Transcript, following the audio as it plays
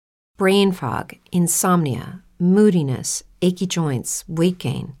brain fog, insomnia, moodiness, achy joints, weight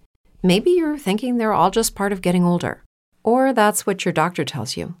gain. Maybe you're thinking they're all just part of getting older, or that's what your doctor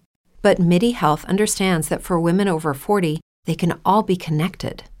tells you. But MIDI Health understands that for women over 40, they can all be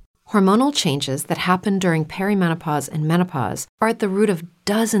connected. Hormonal changes that happen during perimenopause and menopause are at the root of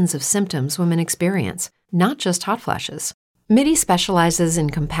dozens of symptoms women experience, not just hot flashes. MIDI specializes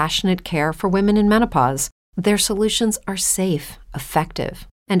in compassionate care for women in menopause. Their solutions are safe, effective,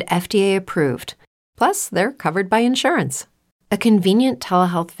 and FDA approved. Plus, they're covered by insurance. A convenient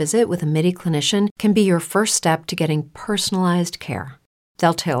telehealth visit with a MIDI clinician can be your first step to getting personalized care.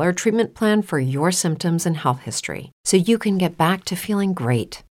 They'll tailor a treatment plan for your symptoms and health history so you can get back to feeling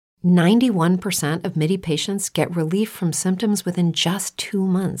great. 91% of MIDI patients get relief from symptoms within just 2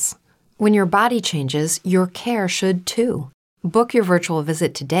 months. When your body changes, your care should too. Book your virtual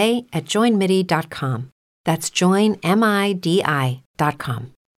visit today at joinmidi.com. That's joinmidi.com.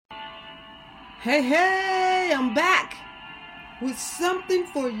 Hey, I'm back with something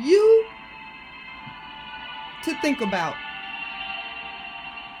for you to think about.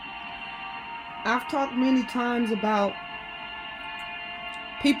 I've talked many times about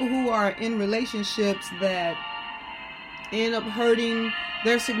people who are in relationships that end up hurting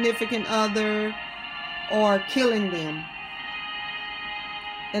their significant other or killing them.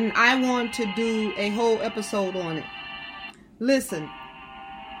 And I want to do a whole episode on it. Listen,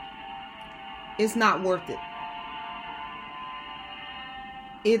 it's not worth it.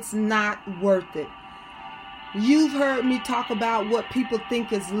 It's not worth it. You've heard me talk about what people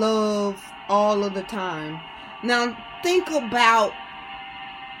think is love all of the time. Now, think about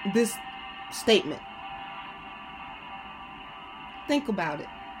this statement. Think about it.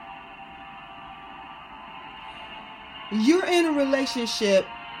 You're in a relationship.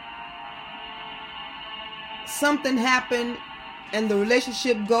 Something happened and the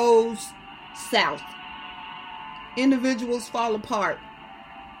relationship goes south. Individuals fall apart.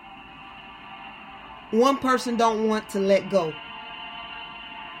 One person don't want to let go.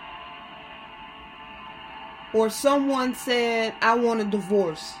 Or someone said, I want a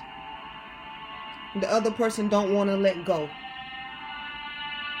divorce. The other person don't want to let go.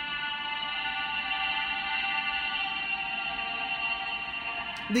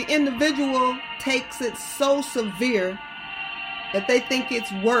 The individual takes it so severe that they think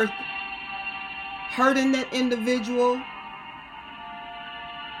it's worth hurting that individual,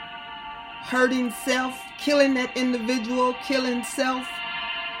 hurting self, killing that individual, killing self.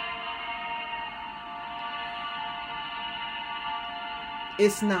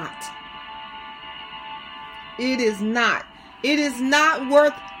 It's not. It is not. It is not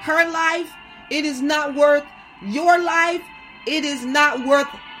worth her life. It is not worth your life. It is not worth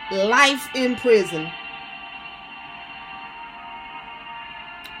life in prison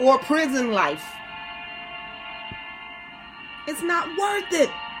or prison life. It's not worth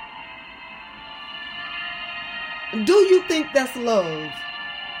it. Do you think that's love?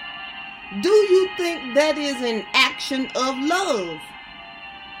 Do you think that is an action of love?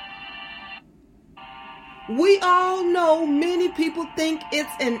 We all know many people think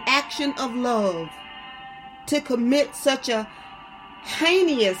it's an action of love to commit such a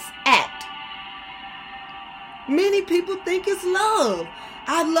heinous act. Many people think it's love.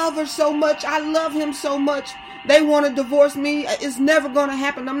 I love her so much. I love him so much. They want to divorce me. It's never going to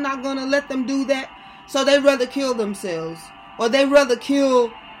happen. I'm not going to let them do that. So they rather kill themselves, or they rather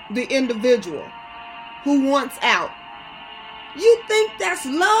kill the individual who wants out. You think that's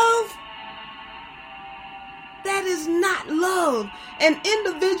love? That is not love. An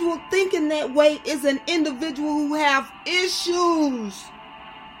individual thinking that way is an individual who have issues.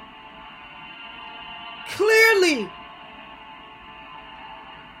 Clearly,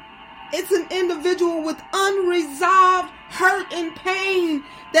 it's an individual with unresolved hurt and pain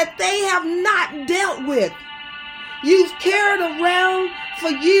that they have not dealt with. You've carried around for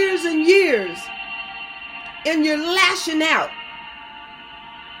years and years, and you're lashing out.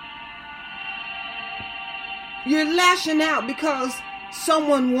 You're lashing out because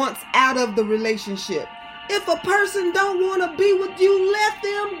someone wants out of the relationship. If a person don't want to be with you, let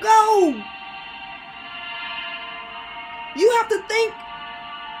them go. You have to think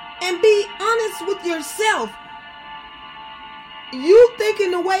and be honest with yourself. You thinking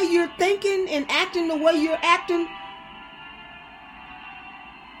the way you're thinking and acting the way you're acting,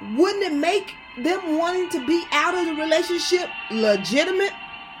 wouldn't it make them wanting to be out of the relationship legitimate?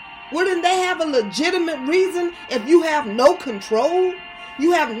 Wouldn't they have a legitimate reason if you have no control?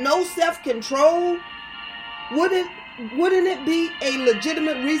 You have no self-control? Wouldn't it be a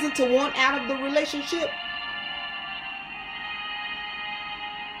legitimate reason to want out of the relationship?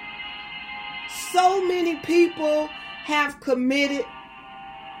 So many people have committed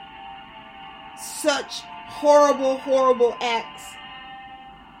such horrible, horrible acts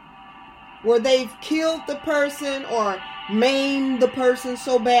where they've killed the person or maimed the person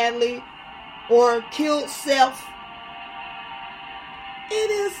so badly or killed self.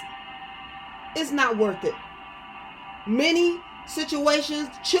 It's not worth it. Many situations,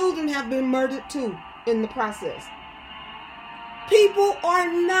 children have been murdered too in the process. People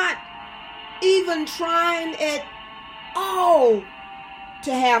are not even trying at all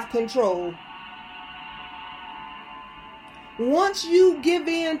to have control. Once you give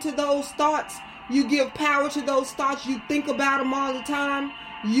in to those thoughts, you give power to those thoughts, you think about them all the time,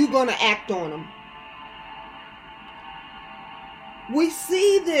 you're going to act on them. We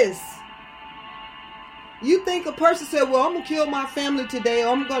see this. You think a person said, well, I'm going to kill my family today, or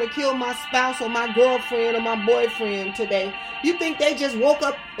I'm going to kill my spouse or my girlfriend or my boyfriend today. You think they just woke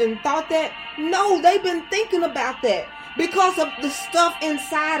up and thought that? No, they've been thinking about that because of the stuff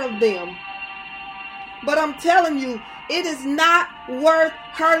inside of them. But I'm telling you, it is not worth,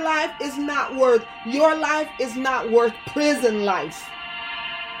 her life is not worth, your life is not worth prison life.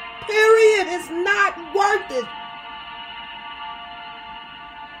 Period. It's not worth it.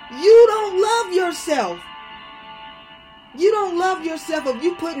 You don't love yourself. You don't love yourself if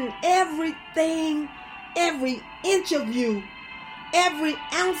you putting everything, every inch of you, every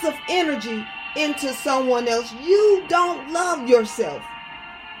ounce of energy into someone else. You don't love yourself.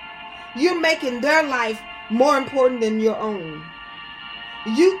 You're making their life more important than your own.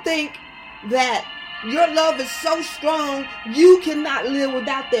 You think that your love is so strong, you cannot live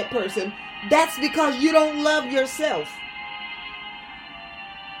without that person. That's because you don't love yourself.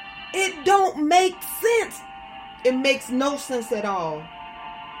 It don't make sense. It makes no sense at all.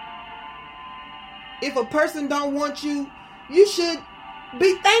 If a person don't want you, you should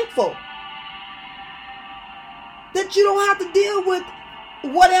be thankful that you don't have to deal with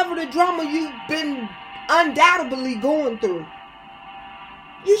whatever the drama you've been undoubtedly going through.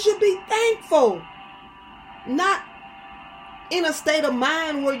 You should be thankful. Not in a state of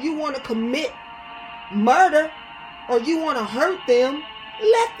mind where you want to commit murder or you want to hurt them.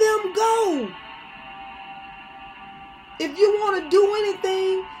 Let them go. If you want to do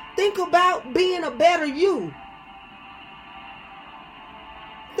anything, think about being a better you.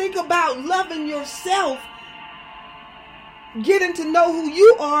 Think about loving yourself, getting to know who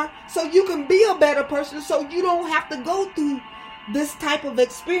you are so you can be a better person, so you don't have to go through this type of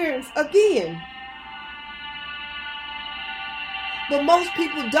experience again. But most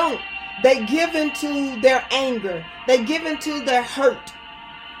people don't. They give into their anger. They give into their hurt.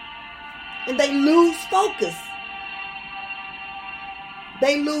 And they lose focus.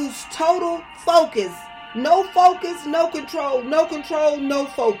 They lose total focus. No focus, no control. No control, no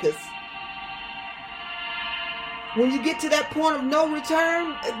focus. When you get to that point of no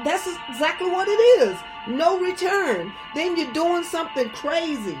return, that's exactly what it is. No return. Then you're doing something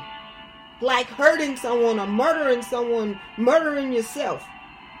crazy. Like hurting someone or murdering someone, murdering yourself.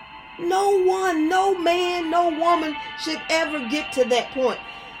 No one, no man, no woman should ever get to that point.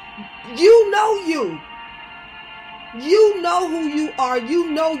 You know you. You know who you are. You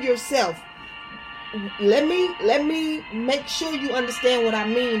know yourself. Let me make sure you understand what I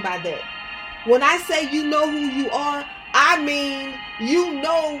mean by that. When I say you know who you are, I mean you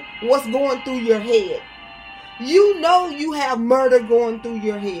know what's going through your head. You know you have murder going through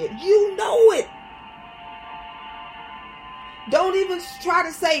your head. You know it. Don't even try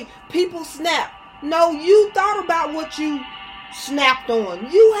to say people snap. No, you thought about what you snapped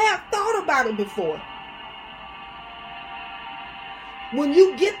on. You have thought about it before. When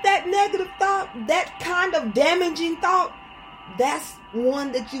you get that negative thought, that kind of damaging thought, that's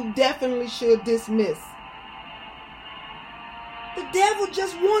one that you definitely should dismiss. The devil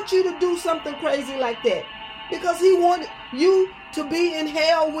just wants you to do something crazy like that because he wanted you to be in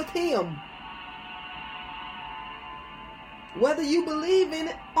hell with him. Whether you believe in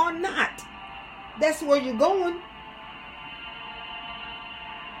it or not, that's where you're going.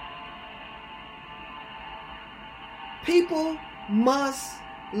 People must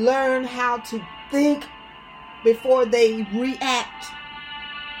learn how to think before they react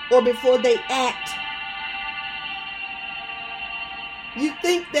or before they act. You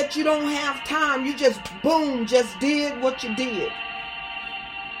think that you don't have time. You just boom, just did what you did.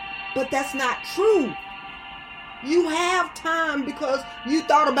 But that's not true. You have time because you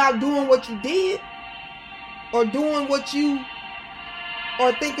thought about doing what you did or doing what you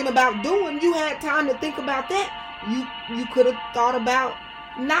are thinking about doing. You had time to think about that. You could have thought about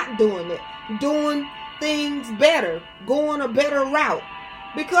not doing it, doing things better, going a better route,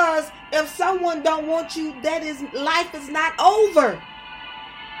 Because if someone don't want you, life is not over.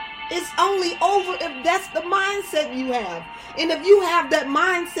 It's only over if that's the mindset you have. And if you have that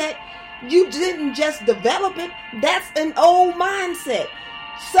mindset, you didn't just develop it. That's an old mindset.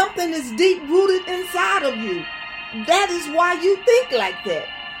 Something is deep rooted inside of you. That is why you think like that.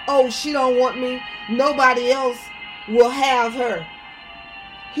 Oh, she don't want me. Nobody else will have her.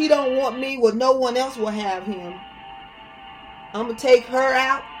 He don't want me. Well, no one else will have him. I'm going to take her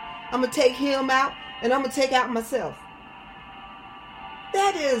out. I'm going to take him out. And I'm going to take out myself.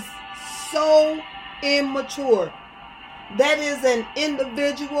 That is so immature. That is an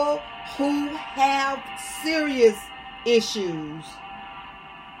individual who have serious issues.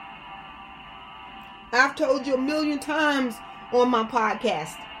 I've told you a million times on my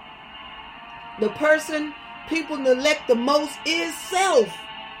podcast. The person people neglect the most is self.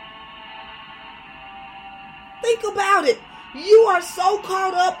 Think about it. You are so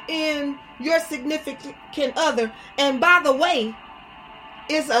caught up in your significant other. And by the way,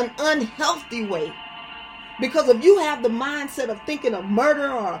 it's an unhealthy way. Because if you have the mindset of thinking of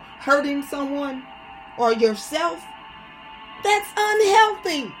murder or hurting someone or yourself, that's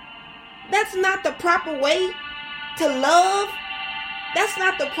unhealthy. That's not the proper way to love. That's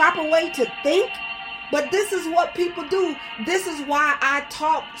not the proper way to think. But this is what people do. This is why I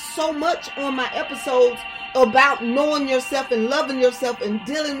talk so much on my episodes about knowing yourself and loving yourself and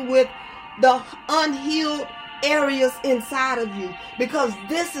dealing with the unhealed areas inside of you. Because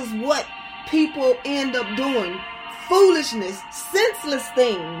this is what people end up doing. Foolishness, senseless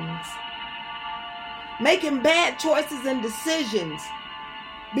things. Making bad choices and decisions.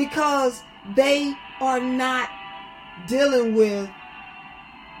 Because they are not dealing with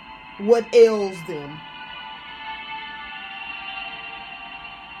what ails them.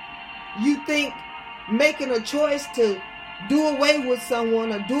 You think making a choice to do away with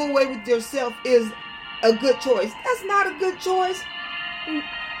someone or do away with yourself is a good choice. That's not a good choice.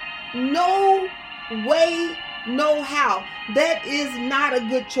 No way, no how. That is not a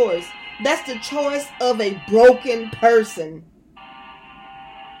good choice. That's the choice of a broken person.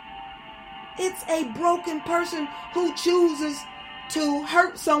 It's a broken person who chooses to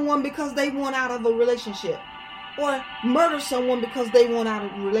hurt someone because they want out of a relationship, or murder someone because they want out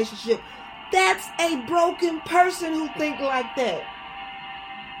of a relationship. That's a broken person who think like that.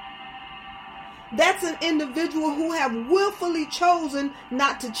 That's an individual who have willfully chosen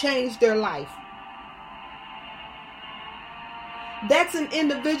not to change their life. That's an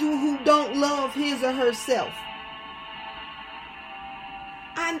individual who don't love his or herself.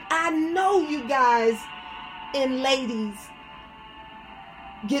 I know you guys and ladies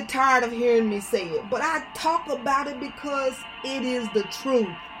get tired of hearing me say it, but I talk about it because it is the truth.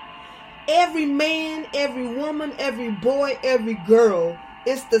 Every man, every woman, every boy, every girl,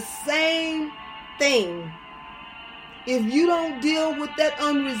 it's the same thing. If you don't deal with that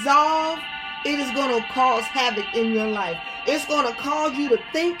unresolved, it is going to cause havoc in your life. It's going to cause you to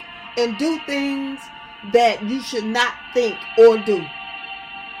think and do things that you should not think or do.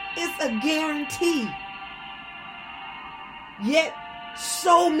 It's a guarantee. Yet,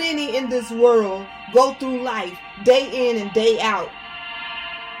 so many in this world go through life day in and day out,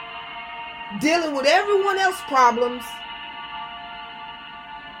 dealing with everyone else's problems,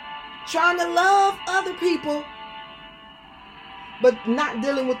 trying to love other people, but not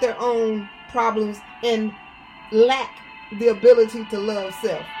dealing with their own problems and lack the ability to love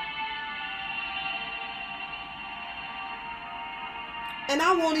self. And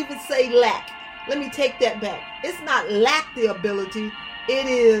I won't even say lack. Let me take that back. It's not lack the ability. It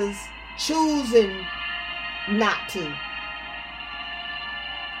is choosing not to.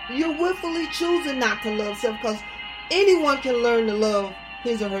 You're willfully choosing not to love self, because anyone can learn to love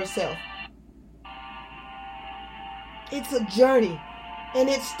his or herself. It's a journey. And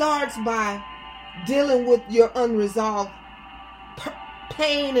it starts by dealing with your unresolved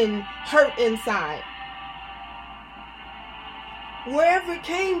pain and hurt inside. Wherever it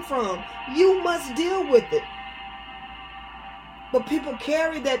came from, you must deal with it. But people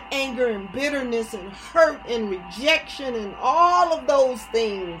carry that anger and bitterness and hurt and rejection and all of those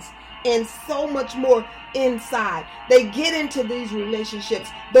things and so much more inside. They get into these relationships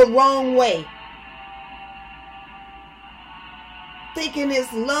the wrong way, thinking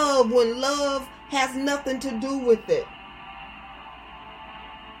it's love when love has nothing to do with it.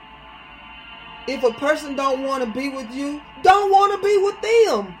 If a person don't want to be with you, don't want to be with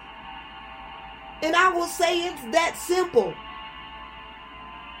them. And I will say it's that simple.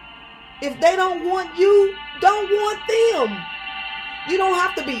 If they don't want you, don't want them. You don't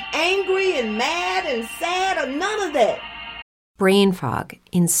have to be angry and mad and sad or none of that. brain fog,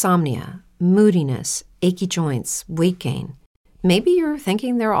 insomnia, moodiness, achy joints, weight gain. Maybe you're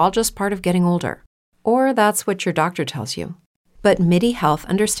thinking they're all just part of getting older, or that's what your doctor tells you. But MIDI Health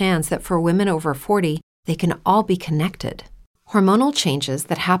understands that for women over 40, they can all be connected. Hormonal changes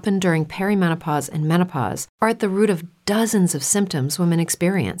that happen during perimenopause and menopause are at the root of dozens of symptoms women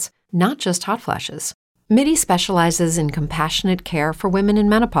experience, not just hot flashes. MIDI specializes in compassionate care for women in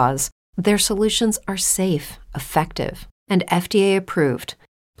menopause. Their solutions are safe, effective, and FDA approved.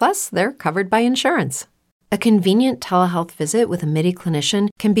 Plus, they're covered by insurance. A convenient telehealth visit with a MIDI clinician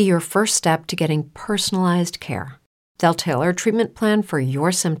can be your first step to getting personalized care. They'll tailor a treatment plan for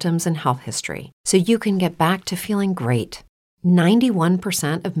your symptoms and health history so you can get back to feeling great.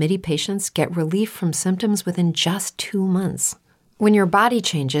 91% of MIDI patients get relief from symptoms within just 2 months. When your body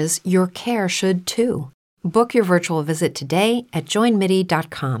changes, your care should too. Book your virtual visit today at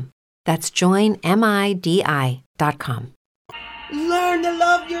joinmidi.com. That's joinmidi.com. Learn to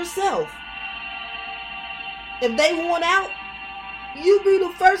love yourself. If they want out, you be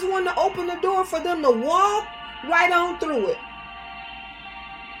the first one to open the door for them to walk right on through it.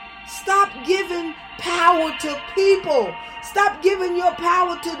 Stop giving power to people. Stop giving your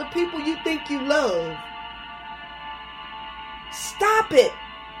power to the people you think you love. Stop it.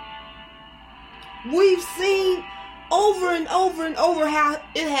 We've seen over and over and over how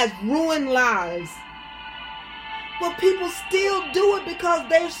it has ruined lives. But people still do it because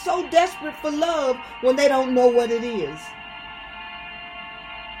they're so desperate for love when they don't know what it is.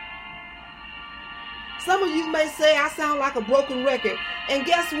 Some of you may say I sound like a broken record. And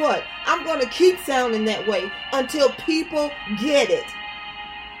guess what? I'm going to keep sounding that way until people get it.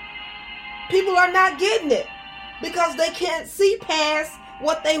 People are not getting it because they can't see past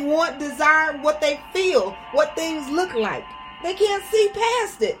what they want, desire, what they feel, what things look like. They can't see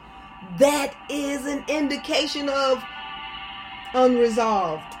past it. That is an indication of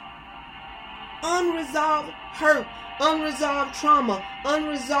unresolved. Unresolved hurt, unresolved trauma,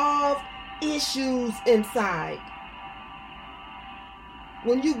 unresolved issues inside.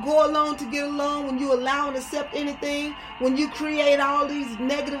 When you go along to get along, when you allow and accept anything, when you create all these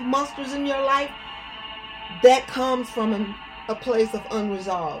negative monsters in your life, that comes from a place of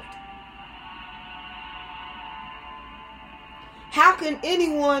unresolved. How can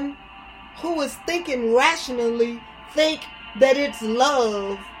anyone who is thinking rationally think that it's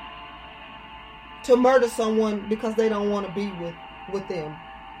love to murder someone because they don't want to be with them,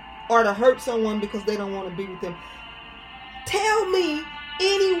 or to hurt someone because they don't want to be with them? Tell me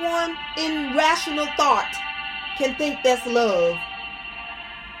anyone in rational thought can think that's love.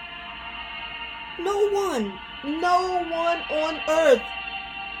 No one on earth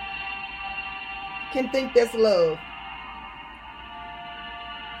can think that's love.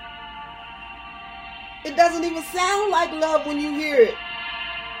 It doesn't even sound like love when you hear it.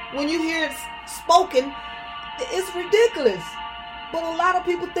 When you hear it spoken, it's ridiculous. But a lot of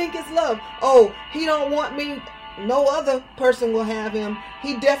people think it's love. Oh, he don't want me. No other person will have him.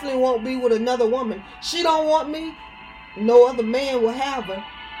 He definitely won't be with another woman. She don't want me. No other man will have her.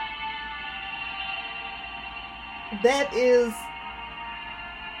 That is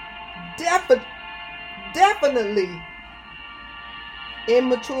definitely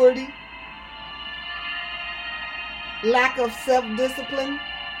immaturity, lack of self-discipline,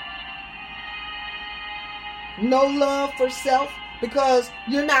 no love for self, because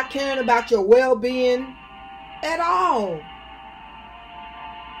you're not caring about your well-being at all.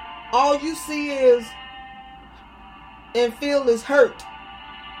 All you see is and feel is hurt.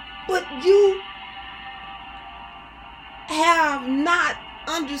 But you have not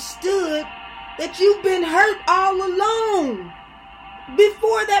understood that you've been hurt all along.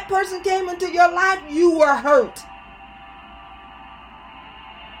 Before that person came into your life, you were hurt.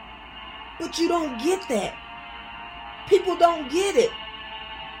 But you don't get that. People don't get it.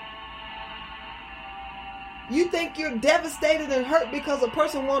 You think you're devastated and hurt because a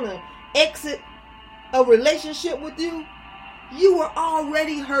person want to exit a relationship with you? You were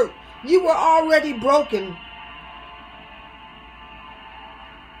already hurt. You were already broken.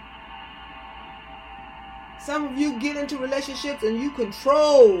 Some of you get into relationships and you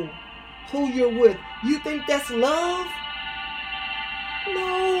control who you're with. You think that's love?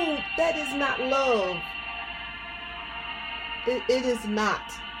 No, that is not love. It is not.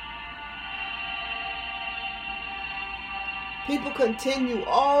 People continue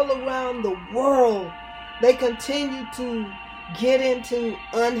all around the world. They continue to get into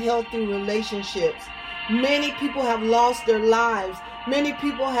unhealthy relationships. Many people have lost their lives. Many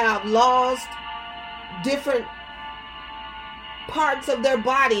people have lost different parts of their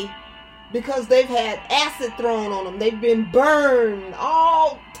body because they've had acid thrown on them. They've been burned,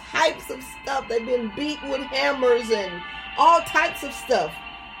 all types of stuff. They've been beat with hammers and all types of stuff.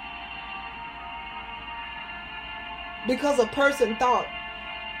 Because a person thought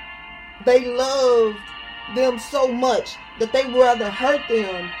they loved them so much that they would rather hurt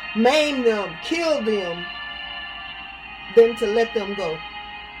them, maim them, kill them, than to let them go.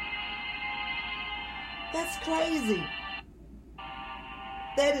 That's crazy.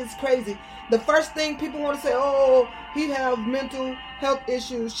 That is crazy. The first thing people want to say, oh, he has mental health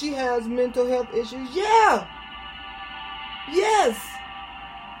issues. She has mental health issues. Yeah. Yes.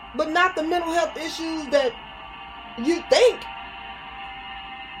 But not the mental health issues that you think.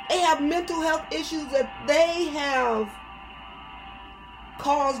 They have mental health issues that they have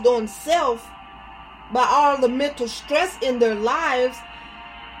caused on self by all the mental stress in their lives,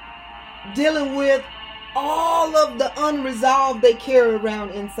 dealing with all of the unresolved they carry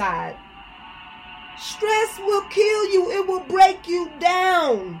around inside. Stress will kill you. It will break you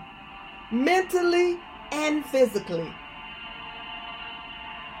down mentally and physically.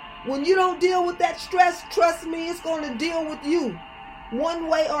 When you don't deal with that stress, trust me, it's going to deal with you one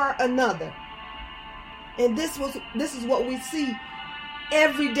way or another. And this is what we see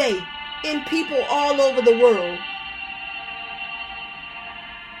every day in people all over the world.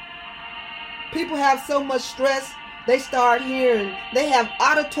 People have so much stress, they start hearing, they have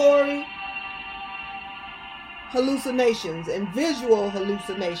auditory hallucinations and visual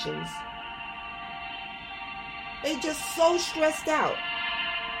hallucinations. They just so stressed out.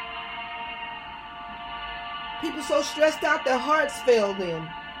 People so stressed out their hearts fail them.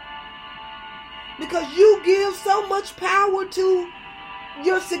 Because you give so much power to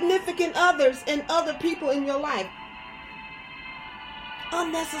your significant others and other people in your life.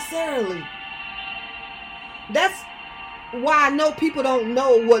 Unnecessarily. That's why I know people don't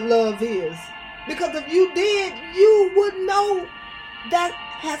know what love is. Because if you did, you would know that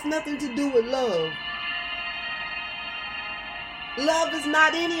has nothing to do with love. Love is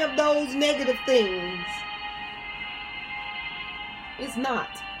not any of those negative things. It's not.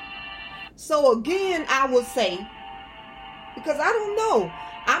 So again, I will say, because I don't know,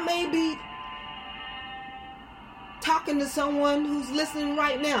 I may be talking to someone who's listening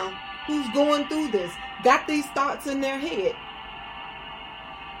right now, who's going through this, got these thoughts in their head.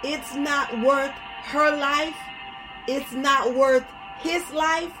 It's not worth her life. It's not worth his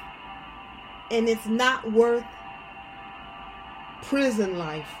life. And it's not worth prison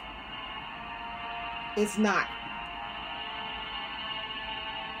life. It's not.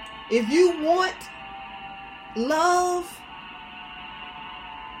 If you want love,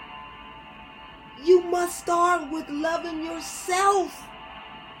 you must start with loving yourself.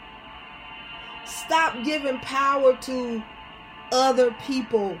 Stop giving power to other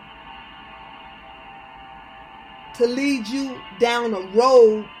people to lead you down a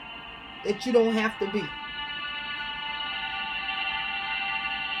road that you don't have to be.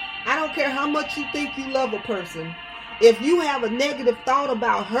 I don't care how much you think you love a person. If you have a negative thought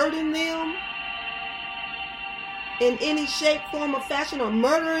about hurting them in any shape, form, or fashion, or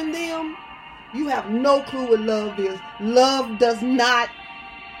murdering them, you have no clue what love is. Love does not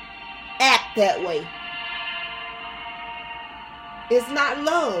act that way. It's not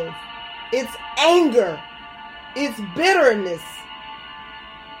love. It's anger. It's bitterness.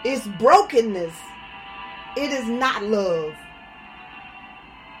 It's brokenness. It is not love.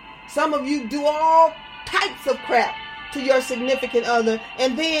 Some of you do all types of crap to your significant other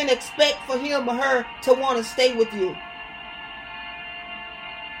and then expect for him or her to want to stay with you.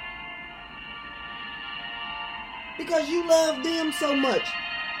 Because you love them so much.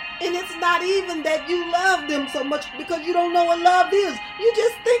 And it's not even that you love them so much because you don't know what love is. You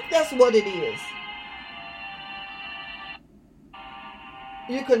just think that's what it is.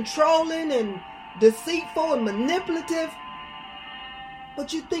 You're controlling and deceitful and manipulative.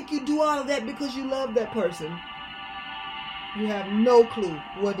 But you think you do all of that because you love that person. You have no clue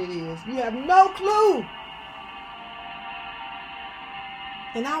what it is. You have no clue.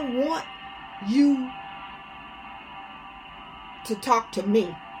 And I want you to talk to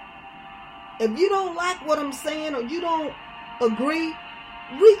me. If you don't like what I'm saying or you don't agree,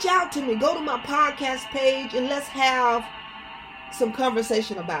 reach out to me. Go to my podcast page and let's have some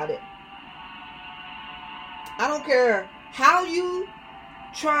conversation about it. I don't care how you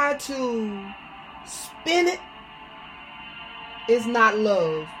try to spin it. It's not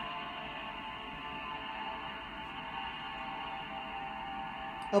love.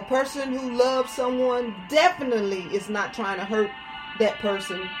 A person who loves someone definitely is not trying to hurt that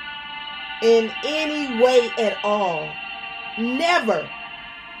person in any way at all. Never.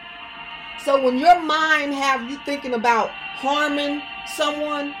 So when your mind have you thinking about harming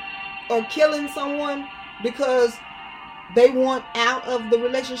someone or killing someone because they want out of the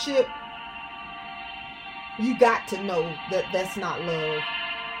relationship, you got to know that that's not love.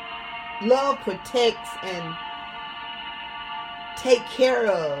 Love protects and take care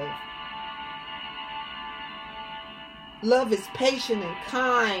of. Love is patient and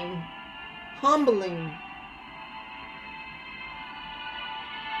kind, humbling,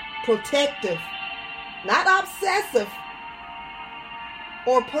 protective, not obsessive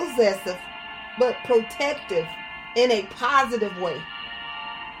or possessive, but protective in a positive way.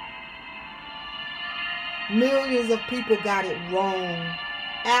 Millions of people got it wrong,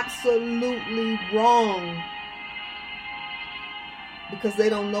 absolutely wrong, because they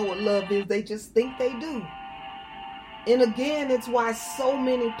don't know what love is. They just think they do. And again, it's why so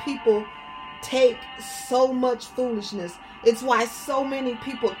many people take so much foolishness. It's why so many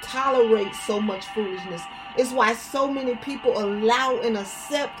people tolerate so much foolishness. It's why so many people allow and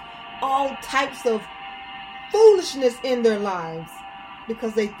accept all types of foolishness in their lives,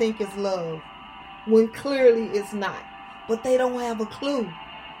 because they think it's love, when clearly it's not. But they don't have a clue,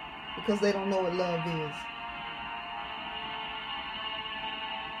 because they don't know what love is.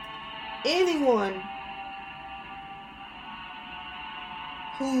 Anyone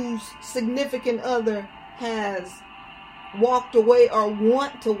whose significant other has walked away or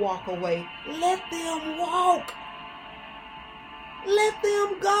want to walk away, let them walk. Let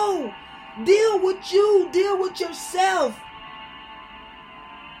them go. Deal with you. Deal with yourself.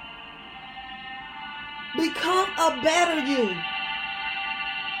 Become a better you.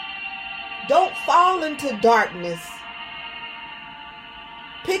 Don't fall into darkness.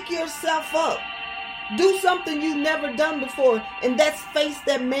 Pick yourself up. Do something you've never done before, and that's face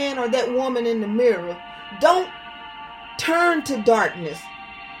that man or that woman in the mirror. Don't turn to darkness.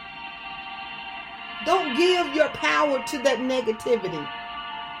 Don't give your power to that negativity.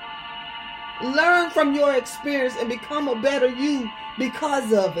 Learn from your experience and become a better you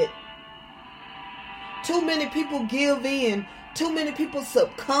because of it. Too many people give in. Too many people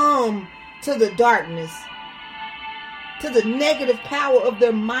succumb to the darkness, to the negative power of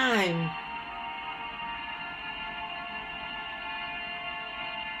their mind.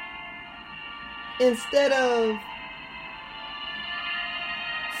 Instead of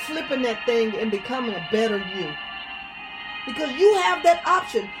flipping that thing and becoming a better you. Because you have that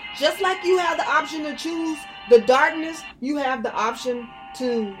option. Just like you have the option to choose the darkness, you have the option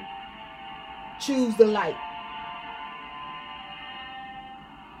to choose the light.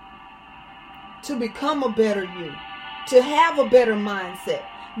 To become a better you. To have a better mindset.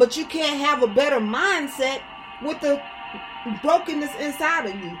 But you can't have a better mindset with the brokenness inside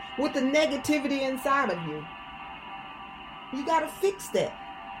of you, with the negativity inside of you. You got to fix that.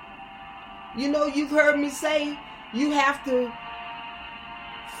 You know, you've heard me say you have to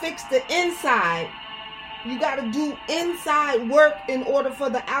fix the inside. You got to do inside work in order for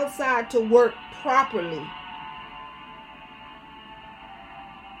the outside to work properly.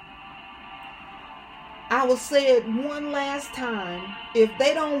 I will say it one last time. If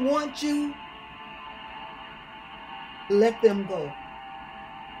they don't want you, let them go.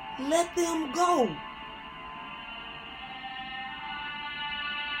 Let them go.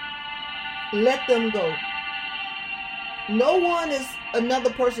 Let them go. No one is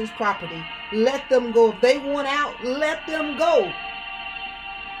another person's property. Let them go. If they want out, let them go.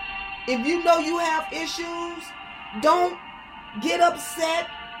 If you know you have issues, don't get upset,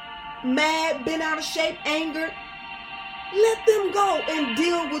 mad, bent out of shape, angered. Let them go and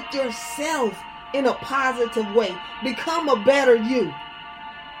deal with yourself in a positive way. Become a better you.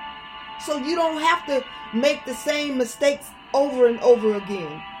 So you don't have to make the same mistakes over and over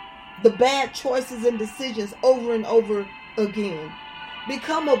again. The bad choices and decisions over and over again.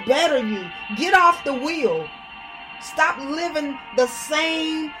 Become a better you. Get off the wheel. Stop living the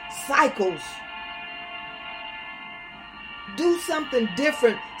same cycles. Do something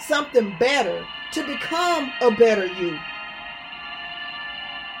different, something better to become a better you.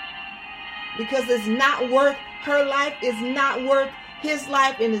 Because it's not worth, her life is not worth his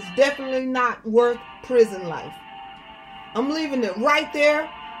life, and it's definitely not worth prison life. I'm leaving it right there.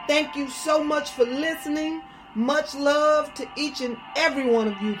 Thank you so much for listening. Much love to each and every one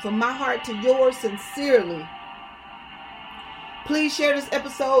of you, from my heart to yours, sincerely. Please share this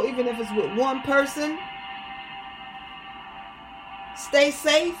episode, even if it's with one person. Stay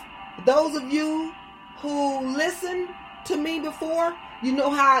safe. Those of you who listened to me before, you know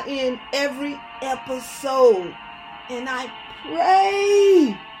how I end every episode. And I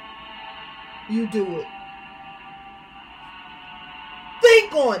pray you do it.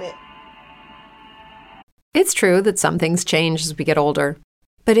 Think on it. It's true that some things change as we get older.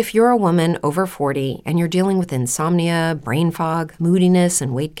 But if you're a woman over 40 and you're dealing with insomnia, brain fog, moodiness,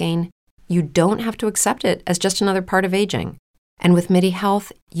 and weight gain, you don't have to accept it as just another part of aging. And with MIDI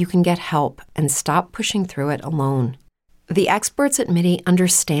Health, you can get help and stop pushing through it alone. The experts at MIDI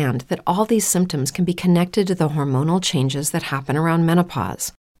understand that all these symptoms can be connected to the hormonal changes that happen around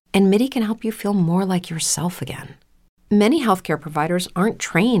menopause, and MIDI can help you feel more like yourself again. Many healthcare providers aren't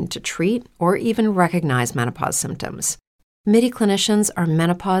trained to treat or even recognize menopause symptoms. MIDI clinicians are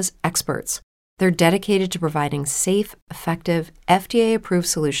menopause experts. They're dedicated to providing safe, effective, FDA-approved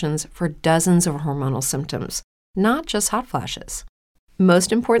solutions for dozens of hormonal symptoms, not just hot flashes.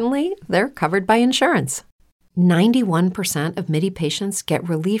 Most importantly, they're covered by insurance. 91% of MIDI patients get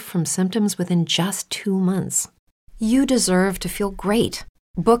relief from symptoms within just 2 months. You deserve to feel great.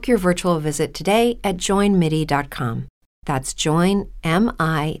 Book your virtual visit today at joinmidi.com. That's joinmidi.com.